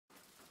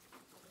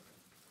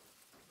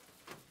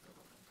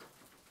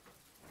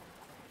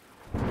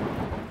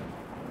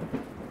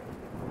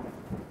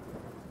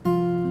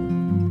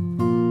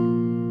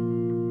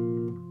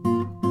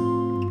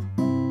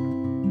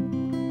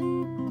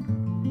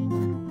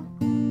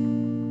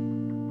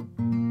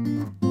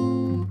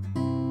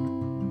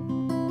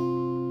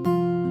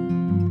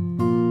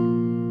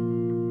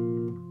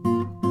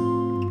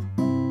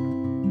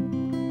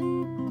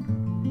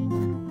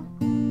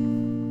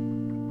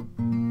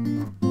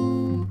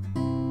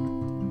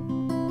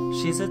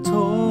She's a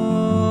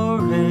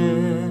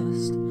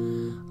tourist,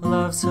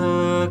 loves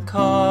her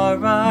car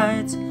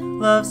rides,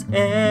 loves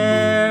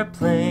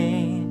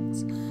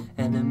airplanes,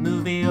 and a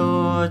movie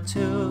or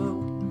two.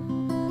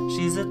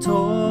 She's a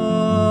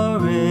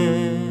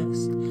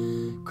tourist,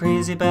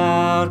 crazy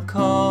about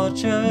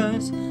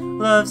cultures,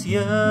 loves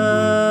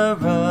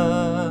Europe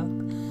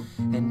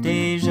and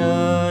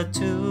Asia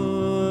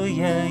too,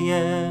 yeah,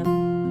 yeah.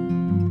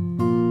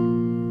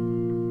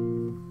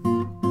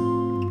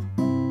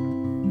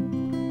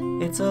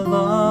 It's a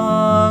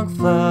long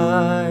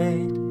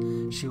flight,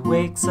 she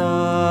wakes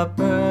up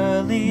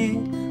early,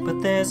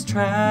 but there's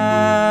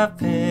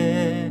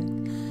traffic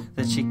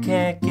that she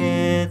can't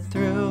get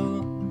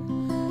through,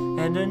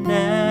 and her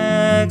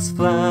next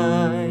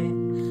flight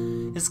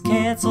is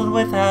cancelled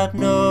without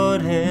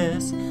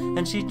notice,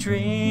 and she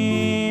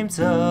dreams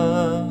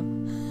of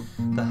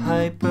the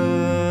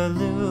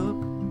Hyperloop,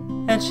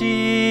 and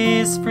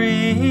she's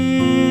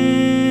free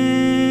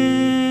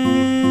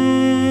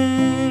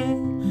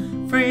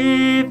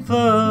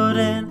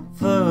floating,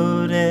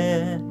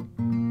 floating,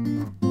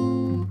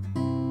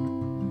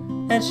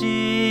 and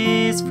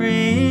she's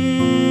free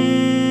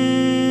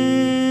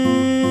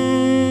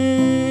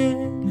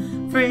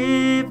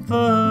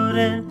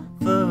floating,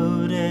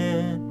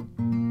 floating.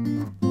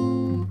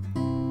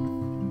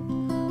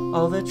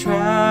 All the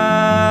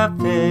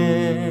traffic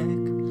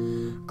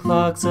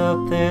clogs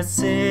up their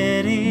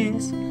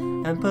cities,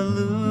 and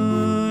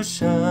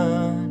pollution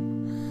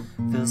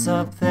fills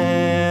up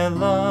their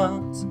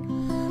lungs.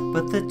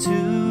 But the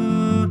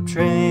tube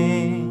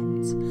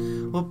trains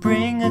will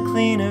bring a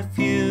cleaner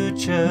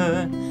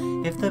future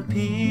if the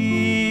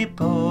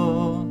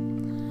people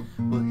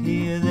will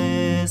hear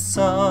this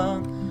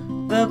song.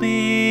 They'll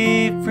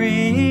be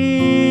free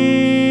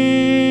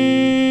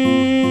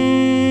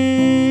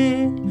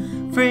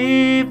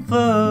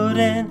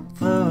floating,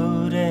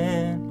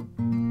 floating.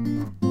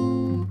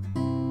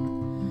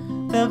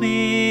 They'll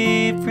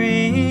be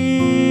free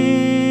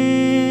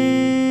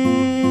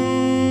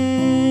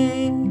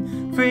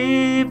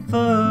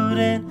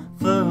floating,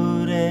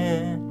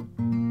 floating.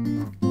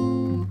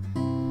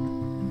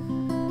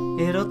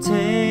 It'll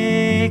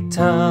take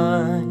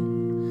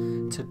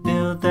time to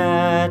build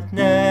that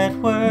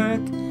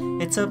network.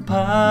 It's a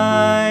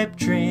pipe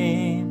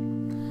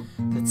dream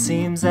that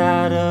seems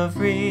out of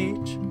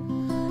reach.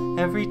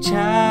 Every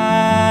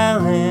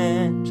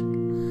challenge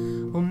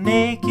will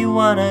make you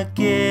wanna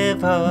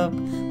give up,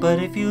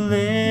 but if you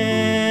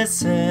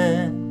listen,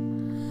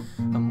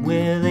 I'm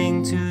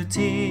willing to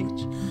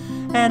teach.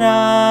 And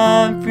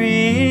I'm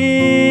free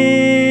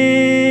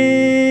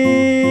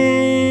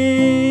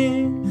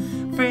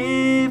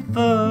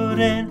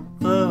floating,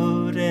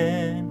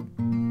 floating.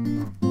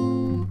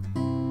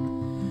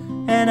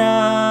 And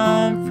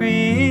I'm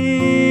free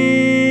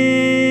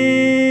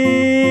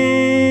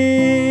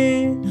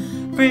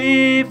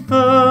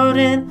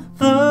floating,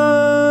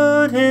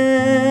 floating.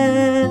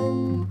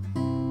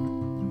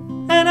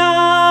 And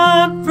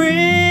I'm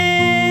free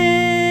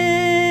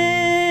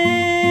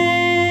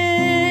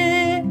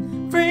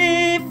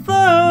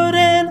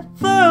floating,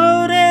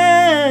 floating.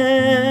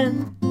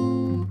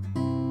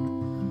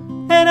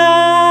 And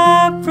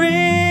I'm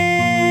free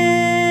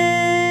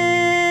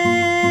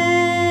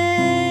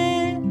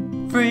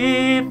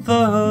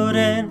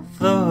floating,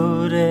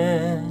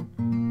 floating.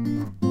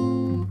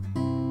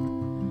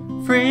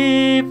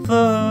 Free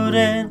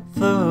floating,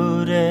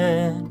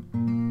 floating.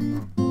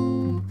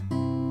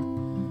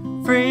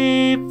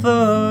 Free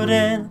floating.